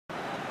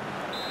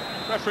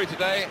Referee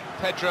today,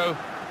 Pedro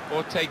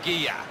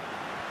Orteguilla.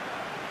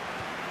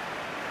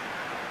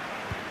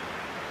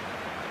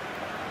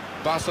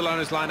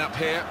 Barcelona's line-up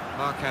here.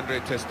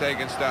 Marc-Andre ter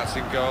Stegen starts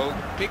in goal.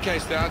 Piqué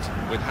starts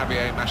with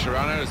Javier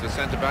Mascherano as the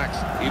centre-backs.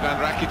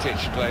 Ivan Rakitic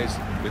plays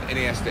with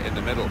Iniesta in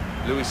the middle.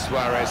 Luis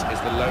Suarez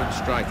is the lone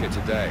striker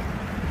today.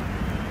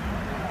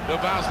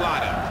 Bilbao's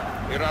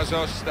line-up.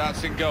 Irazos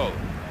starts in goal.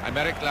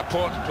 Aymeric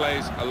Laporte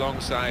plays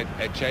alongside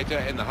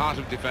Echeta in the heart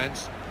of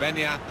defence.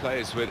 Beñat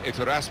plays with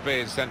Iturraspe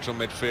in central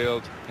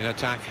midfield. In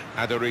attack,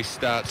 Aduriz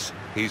starts.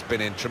 He's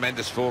been in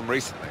tremendous form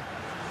recently.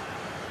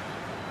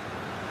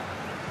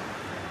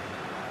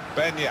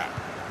 Beñat.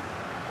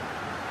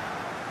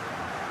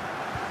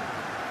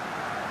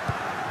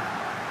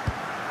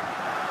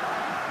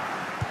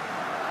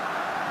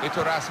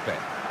 Iturraspe.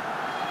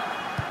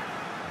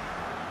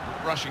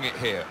 Rushing it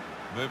here.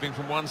 Moving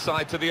from one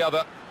side to the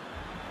other.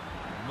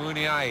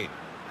 Muniain.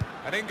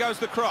 And in goes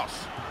the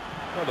cross.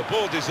 Well, the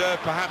ball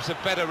deserved perhaps a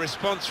better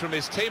response from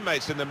his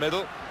teammates in the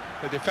middle.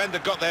 The defender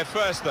got there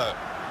first, though.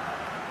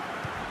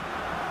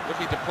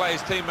 Looking to play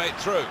his teammate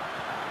through.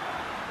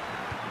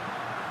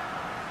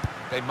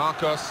 De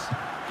Marcos.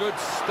 Good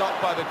stop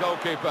by the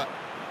goalkeeper.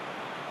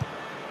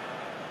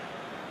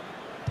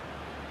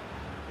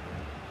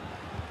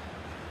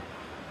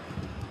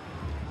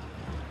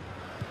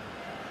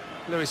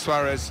 Luis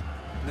Suarez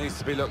needs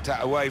to be looked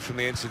at away from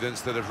the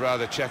incidents that have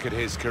rather checkered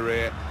his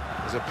career.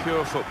 As a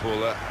pure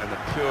footballer and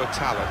a pure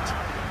talent,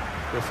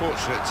 we're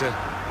fortunate to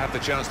have the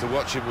chance to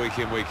watch him week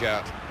in, week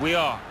out. We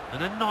are,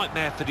 and a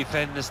nightmare for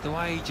defenders, the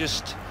way he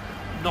just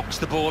knocks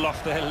the ball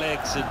off their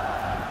legs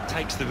and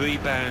takes the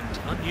rebound.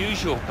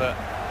 Unusual, but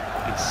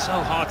it's so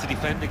hard to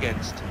defend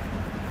against.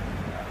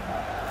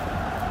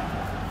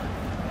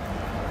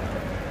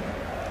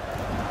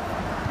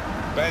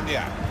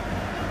 Beñat.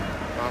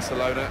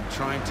 Barcelona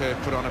trying to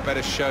put on a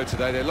better show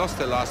today. They lost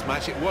their last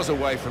match. It was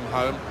away from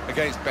home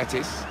against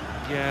Betis.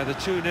 Yeah, the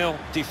 2-0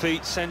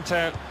 defeat sent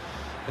out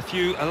a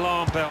few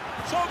alarm bells.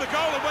 Saw the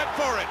goal and went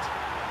for it.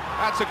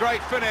 That's a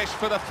great finish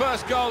for the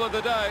first goal of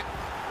the day.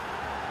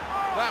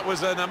 That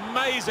was an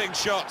amazing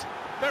shot.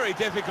 Very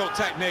difficult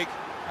technique,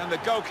 and the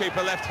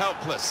goalkeeper left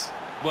helpless.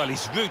 Well,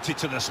 he's rooted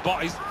to the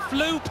spot. He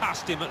flew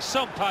past him at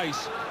some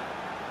pace.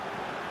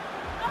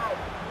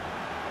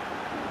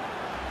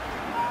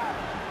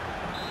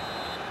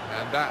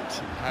 And that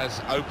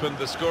has opened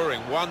the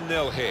scoring.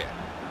 1-0 here.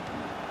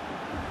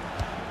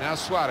 Now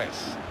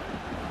Suarez.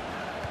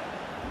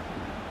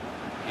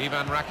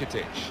 Ivan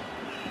Rakitic.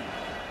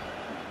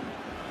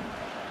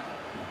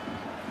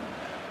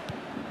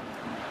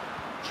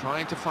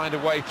 Trying to find a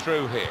way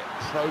through here.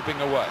 Probing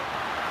away.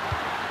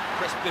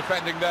 Crisp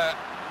defending there.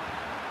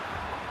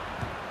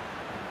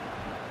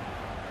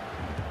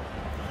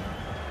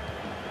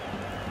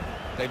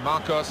 De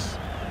Marcos.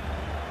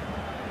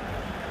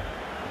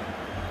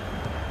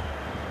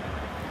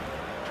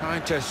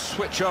 Trying to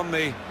switch on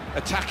the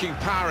attacking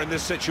power in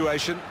this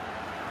situation.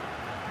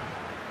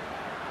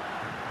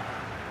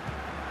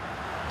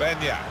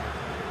 Beñat.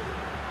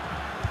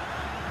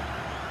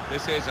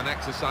 This is an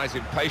exercise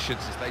in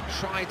patience as they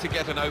try to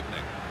get an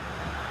opening.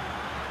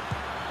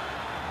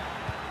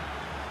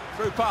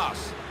 Through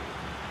pass.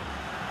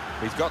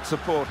 He's got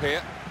support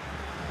here.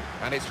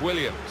 And it's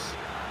Williams.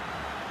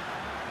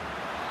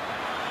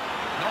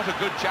 Not a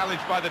good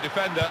challenge by the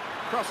defender.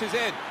 Crosses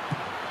in.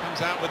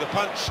 Comes out with a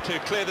punch to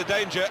clear the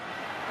danger.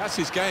 That's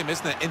his game,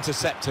 isn't it?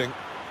 Intercepting.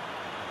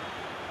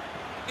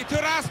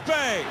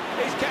 Iturraspe!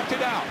 He's kept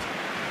it out.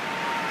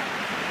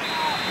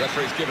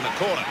 Referee's given a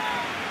corner.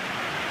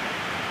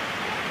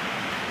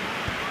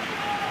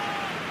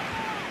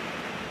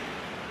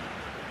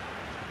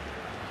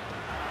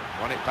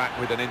 Won it back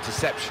with an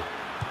interception.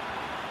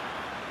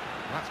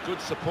 That's good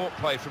support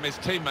play from his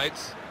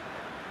teammates.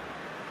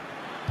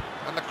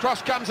 And the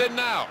cross comes in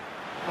now.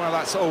 Well,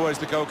 that's always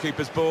the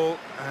goalkeeper's ball,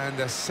 and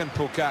a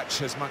simple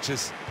catch as much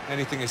as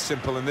anything is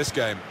simple in this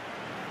game.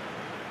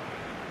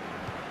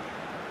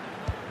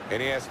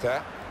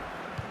 Iniesta.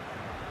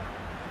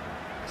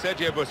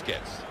 Sergio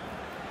Busquets.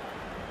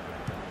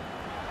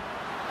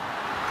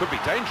 Could be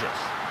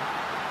dangerous.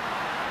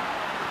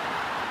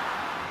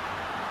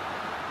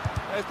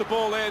 There's the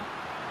ball in.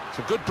 It's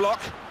a good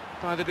block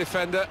by the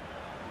defender.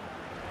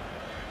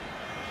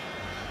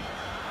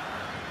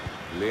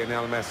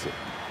 Lionel Messi.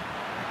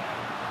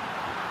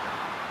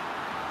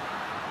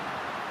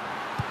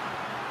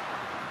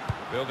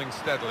 Building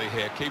steadily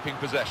here, keeping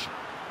possession.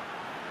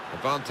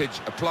 Advantage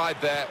applied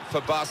there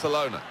for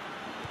Barcelona.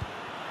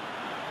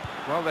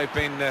 Well, they've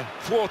been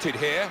thwarted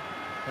here.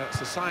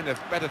 That's a sign of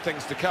better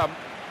things to come.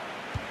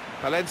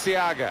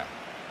 Valenciaga.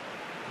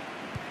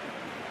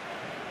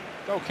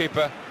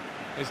 Goalkeeper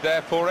is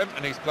there for him,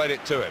 and he's played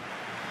it to him.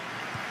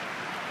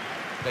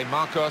 De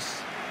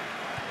Marcos.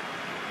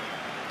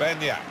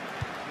 Beñat.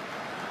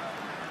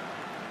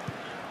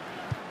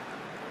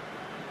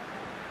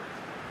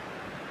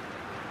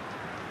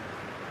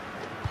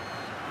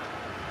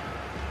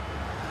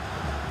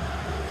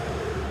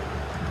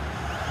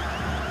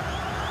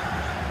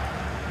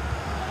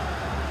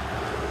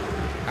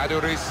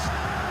 Aduriz.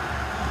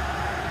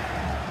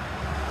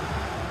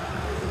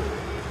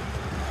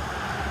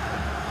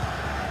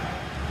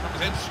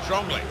 in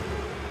strongly.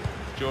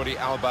 Jordi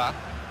Alba.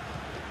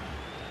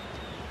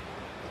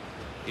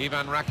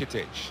 Ivan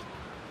Rakitic.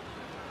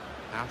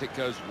 Out it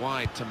goes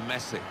wide to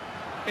Messi.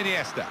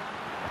 Iniesta.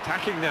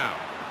 Attacking now.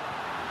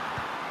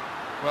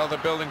 Well, they're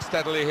building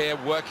steadily here,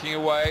 working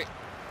away.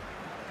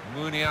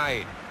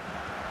 Muniain.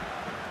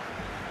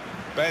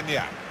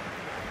 Benya.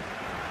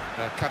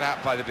 Cut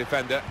out by the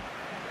defender.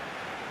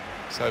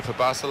 So for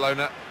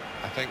Barcelona,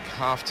 I think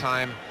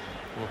half-time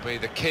will be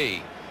the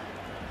key.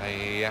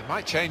 They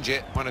might change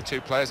it, one or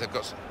two players. They've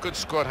got a good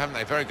squad, haven't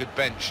they? Very good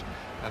bench,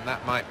 and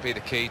that might be the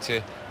key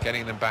to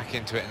getting them back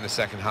into it in the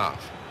second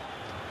half.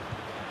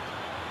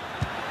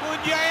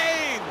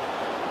 Muniain!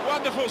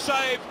 Wonderful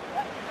save.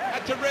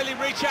 Had to really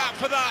reach out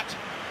for that.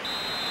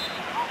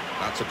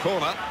 That's a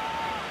corner.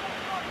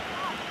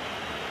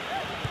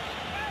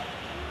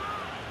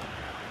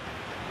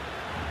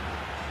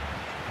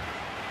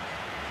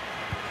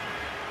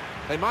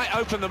 They might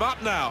open them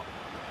up now.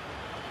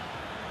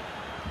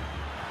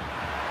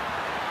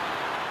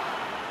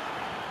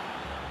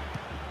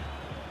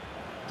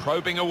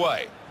 Probing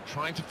away,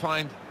 trying to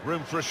find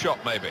room for a shot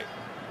maybe.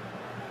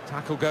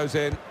 Tackle goes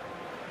in.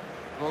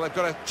 Well, they've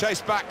got to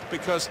chase back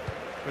because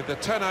with the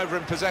turnover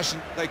in possession,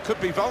 they could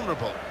be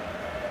vulnerable.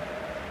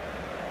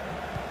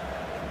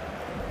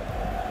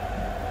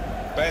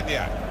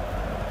 Benya.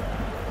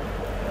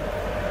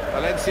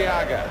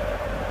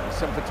 Valenciaga.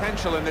 Some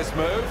potential in this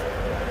move.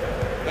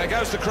 There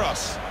goes the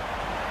cross.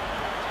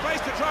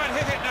 Space to try and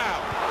hit it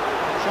now.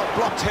 Shot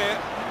blocked here.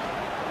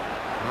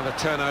 Another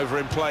turnover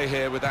in play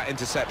here with that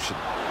interception.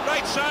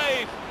 Great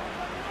save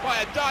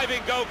by a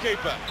diving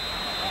goalkeeper.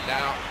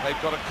 Now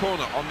they've got a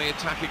corner on the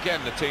attack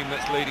again, the team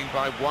that's leading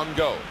by 1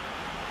 goal.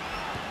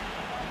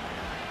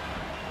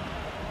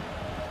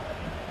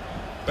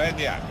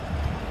 Benya.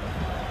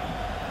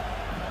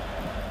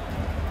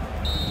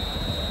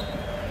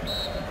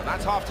 And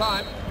that's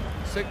half-time,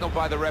 signalled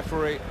by the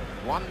referee.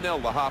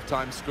 1-0 the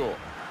half-time score.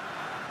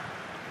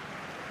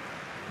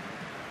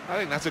 I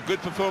think that's a good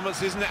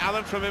performance, isn't it,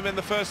 Alan, from him in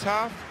the first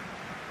half?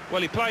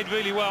 Well, he played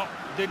really well,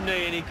 didn't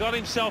he? And he got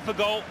himself a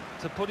goal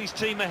to put his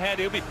team ahead.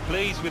 He'll be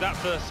pleased with that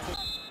first.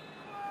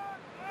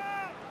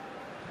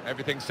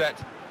 Everything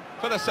set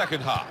for the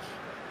second half.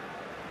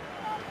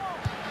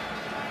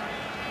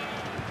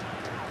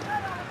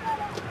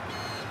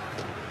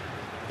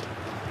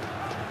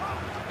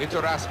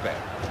 Iturraspe.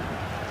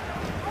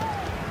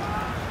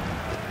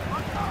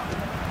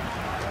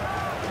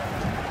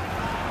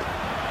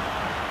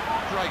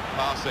 Great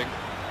passing,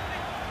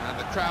 and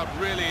the crowd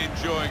really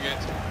enjoying it.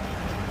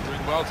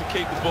 Doing well to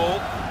keep the ball.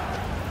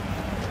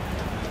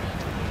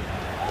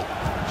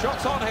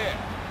 Shots on here.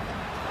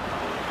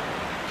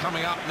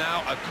 Coming up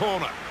now, a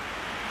corner.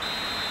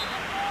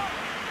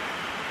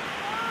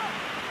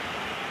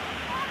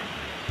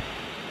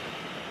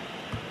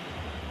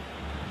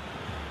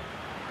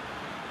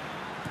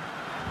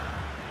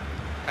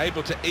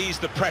 Able to ease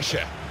the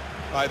pressure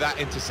by that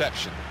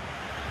interception.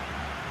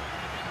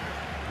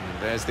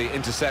 And there's the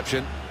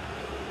interception.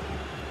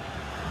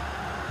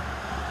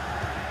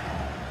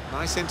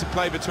 Nice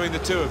interplay between the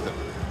two of them.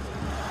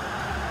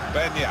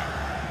 Benya.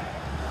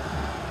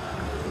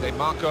 De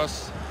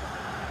Marcos.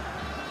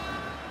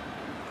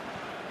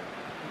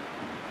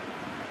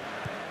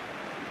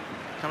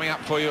 Coming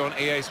up for you on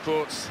EA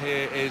Sports,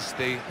 here is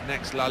the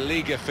next La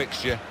Liga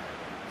fixture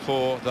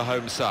for the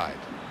home side.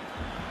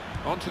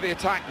 On to the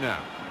attack now.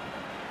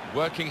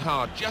 Working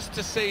hard just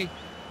to see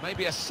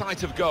maybe a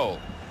sight of goal.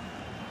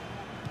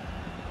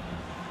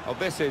 Oh,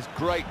 this is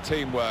great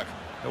teamwork,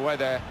 the way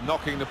they're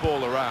knocking the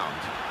ball around.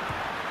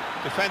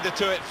 Defender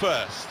to it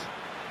first.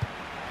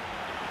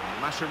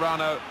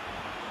 Mascherano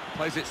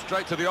plays it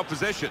straight to the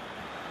opposition.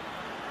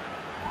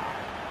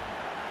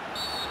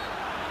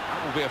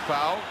 That will be a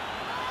foul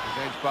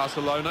against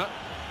Barcelona.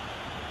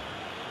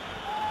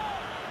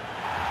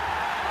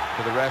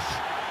 For the ref,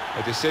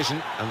 a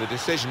decision, and the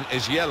decision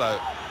is yellow.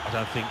 I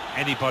don't think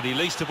anybody,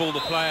 least of all the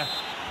player,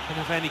 can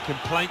have any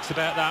complaints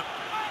about that.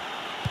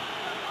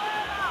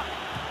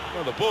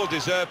 Well, the ball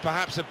deserved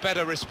perhaps a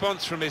better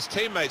response from his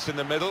teammates in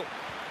the middle.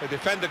 The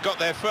defender got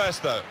there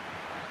first, though.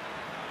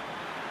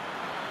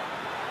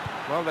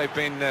 Well, they've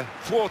been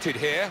thwarted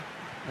here.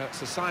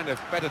 That's a sign of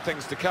better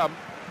things to come.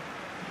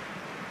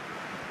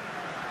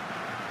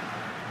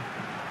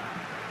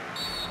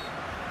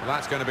 Well,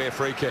 that's going to be a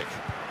free kick.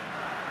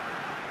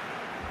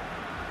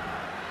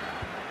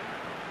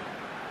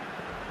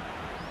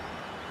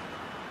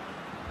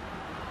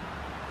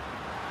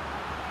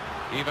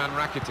 Ivan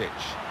Rakitic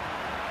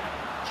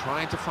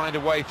trying to find a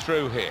way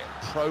through here,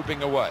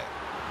 probing away.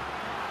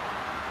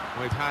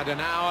 We've had an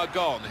hour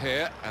gone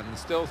here and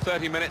still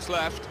 30 minutes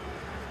left.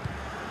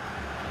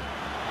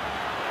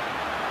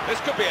 This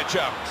could be a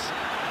chance.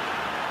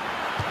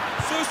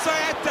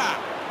 Susaeta!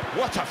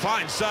 What a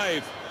fine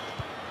save.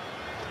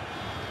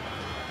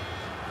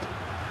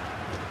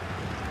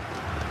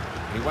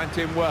 He went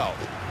in well.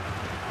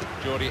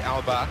 Jordi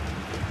Alba.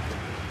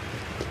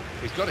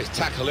 He's got his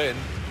tackle in.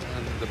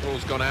 And the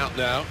ball's gone out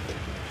now.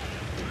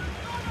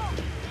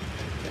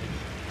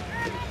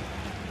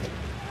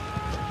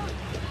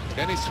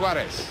 Denis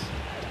Suarez.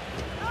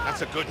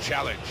 That's a good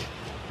challenge.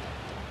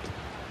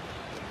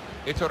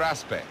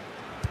 Iturraspe.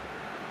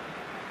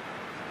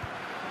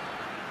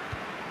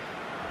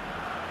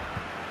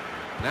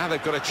 Now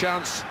they've got a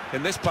chance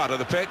in this part of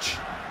the pitch.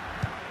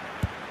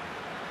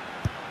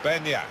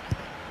 Benya.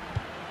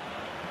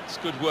 It's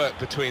good work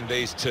between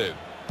these two.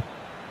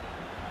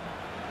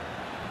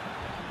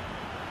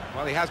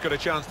 Well, he has got a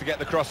chance to get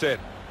the cross in.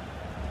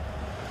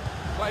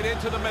 Played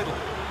into the middle.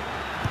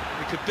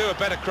 He could do a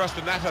better cross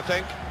than that, I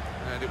think.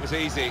 And it was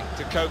easy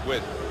to cope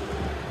with.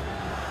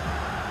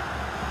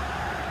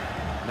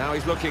 Now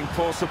he's looking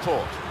for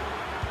support.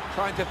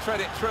 Trying to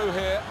thread it through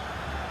here.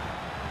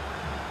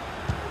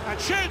 And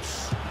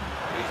shoots!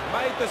 He's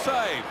made the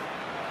save.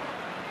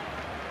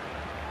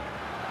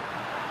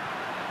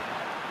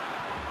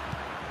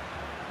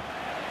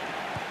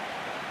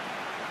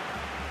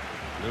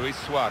 Luis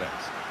Suarez.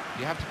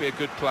 You have to be a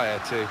good player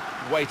to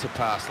wait a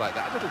pass like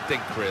that. A little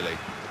dink, really.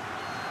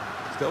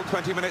 Still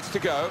 20 minutes to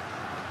go.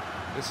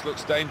 This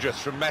looks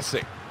dangerous from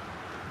Messi.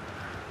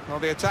 Well,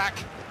 the attack,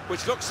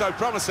 which looks so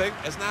promising,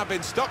 has now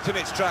been stopped in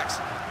its tracks.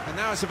 And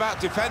now it's about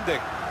defending.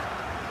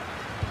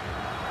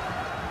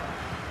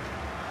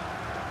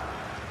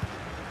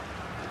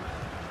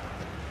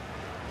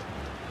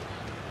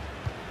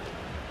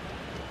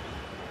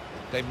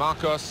 De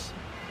Marcos.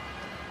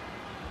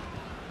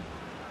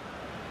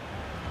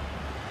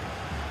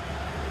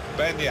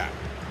 Benya.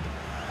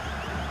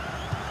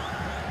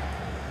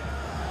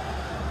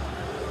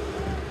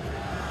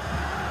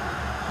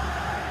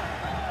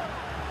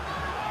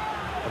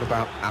 What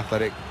about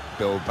Athletic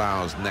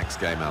Bilbao's next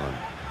game, Alan?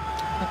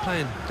 They're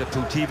playing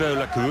Deportivo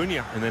La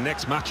Coruña in the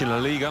next match in La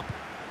Liga.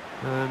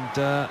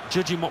 And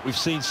judging what we've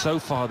seen so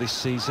far this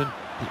season,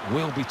 it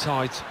will be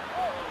tight.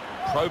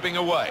 Probing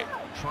away,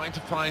 trying to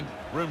find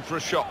room for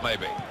a shot,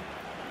 maybe.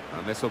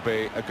 And this will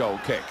be a goal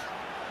kick.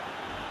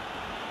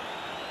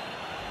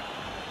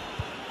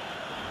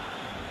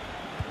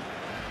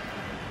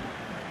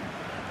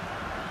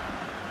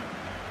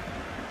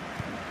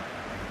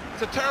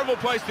 It's a terrible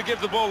place to give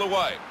the ball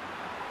away.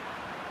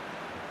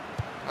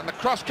 And the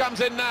cross comes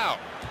in now.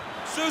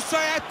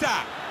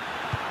 Susaeta!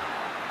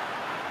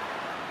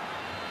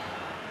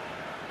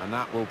 And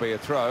that will be a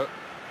throw.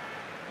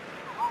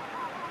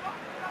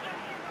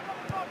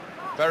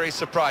 Very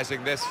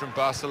surprising, this, from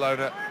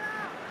Barcelona,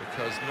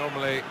 because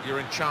normally you're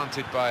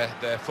enchanted by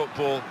their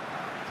football.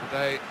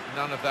 Today,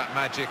 none of that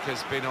magic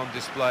has been on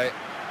display,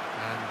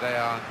 and they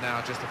are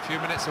now just a few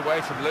minutes away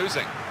from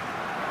losing.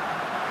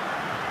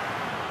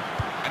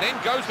 And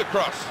in goes the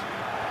cross.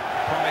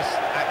 Promise,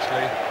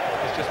 actually,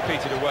 has just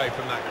petered away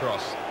from that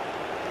cross.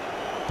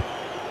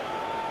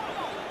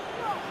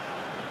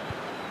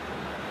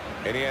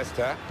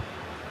 Iniesta.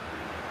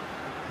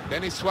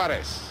 Denis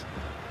Suarez.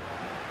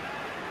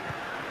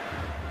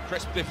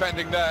 Crisp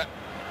defending there.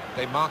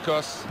 De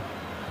Marcos.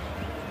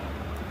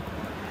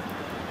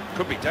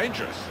 Could be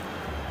dangerous.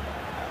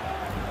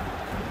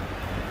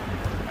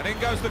 And in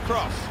goes the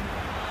cross.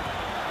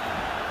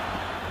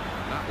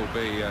 That will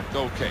be a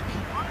goal kick.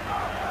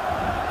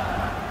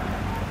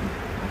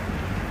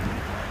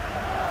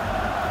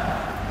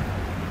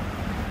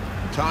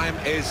 Time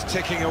is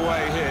ticking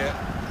away here,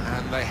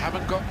 and they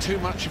haven't got too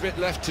much of it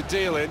left to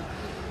deal in.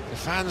 The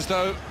fans,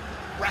 though,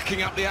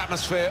 racking up the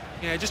atmosphere.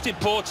 Yeah, just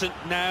important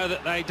now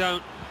that they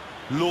don't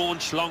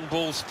launch long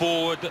balls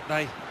forward, that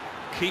they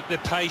keep their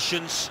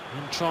patience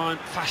and try and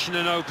fashion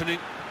an opening.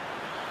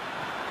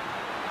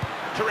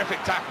 Terrific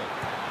tackle.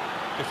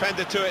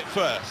 Defender to it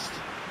first.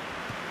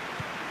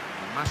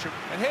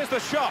 And here's the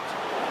shot.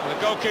 And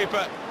the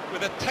goalkeeper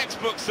with a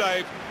textbook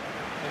save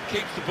and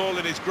keeps the ball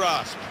in his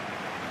grasp.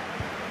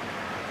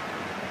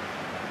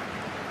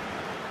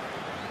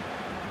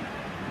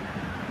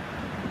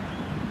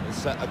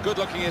 It's a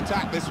good-looking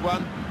attack, this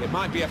one. It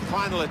might be a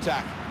final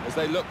attack as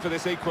they look for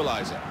this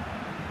equaliser.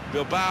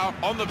 Bilbao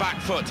on the back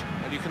foot,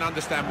 and you can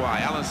understand why.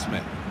 Alan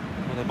Smith.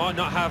 Well, they might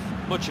not have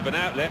much of an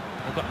outlet.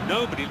 They've got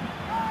nobody.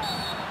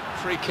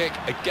 Free kick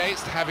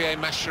against Javier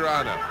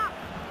Mascherano.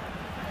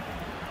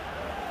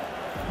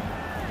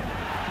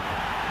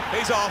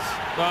 He's off.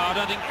 Well, I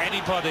don't think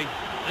anybody,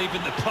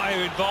 even the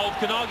player involved,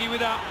 can argue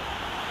with that.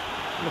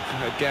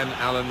 Look again,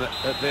 Alan,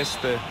 at this,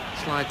 the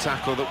slide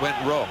tackle that went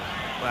wrong.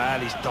 Well,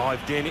 he's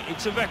dived in.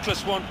 It's a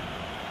reckless one.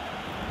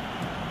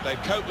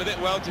 They've coped with it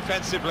well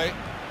defensively.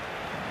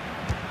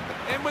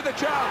 In with a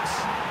chance.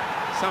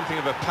 Something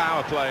of a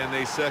power play in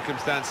these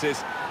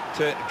circumstances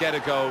to get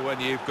a goal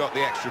when you've got the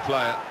extra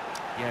player.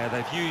 Yeah,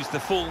 they've used the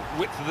full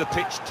width of the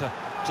pitch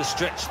to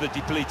stretch the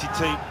depleted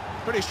team.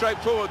 Pretty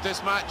straightforward,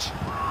 this match,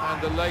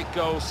 and the late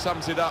goal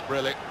sums it up,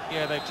 really.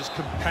 Yeah, they've just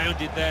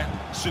compounded their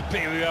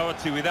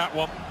superiority with that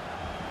one.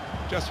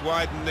 Just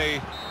widen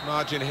the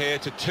margin here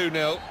to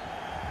 2-0.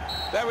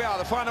 There we are,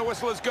 the final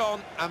whistle has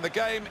gone, and the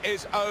game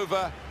is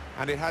over,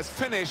 and it has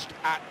finished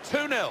at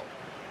 2-0.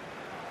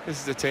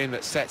 This is a team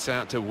that sets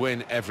out to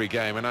win every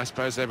game, and I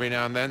suppose every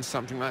now and then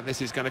something like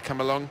this is going to come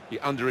along. You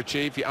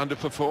underachieve, you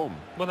underperform.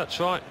 Well, that's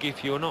right.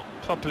 If you're not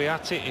properly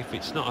at it, if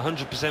it's not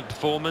 100%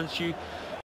 performance, you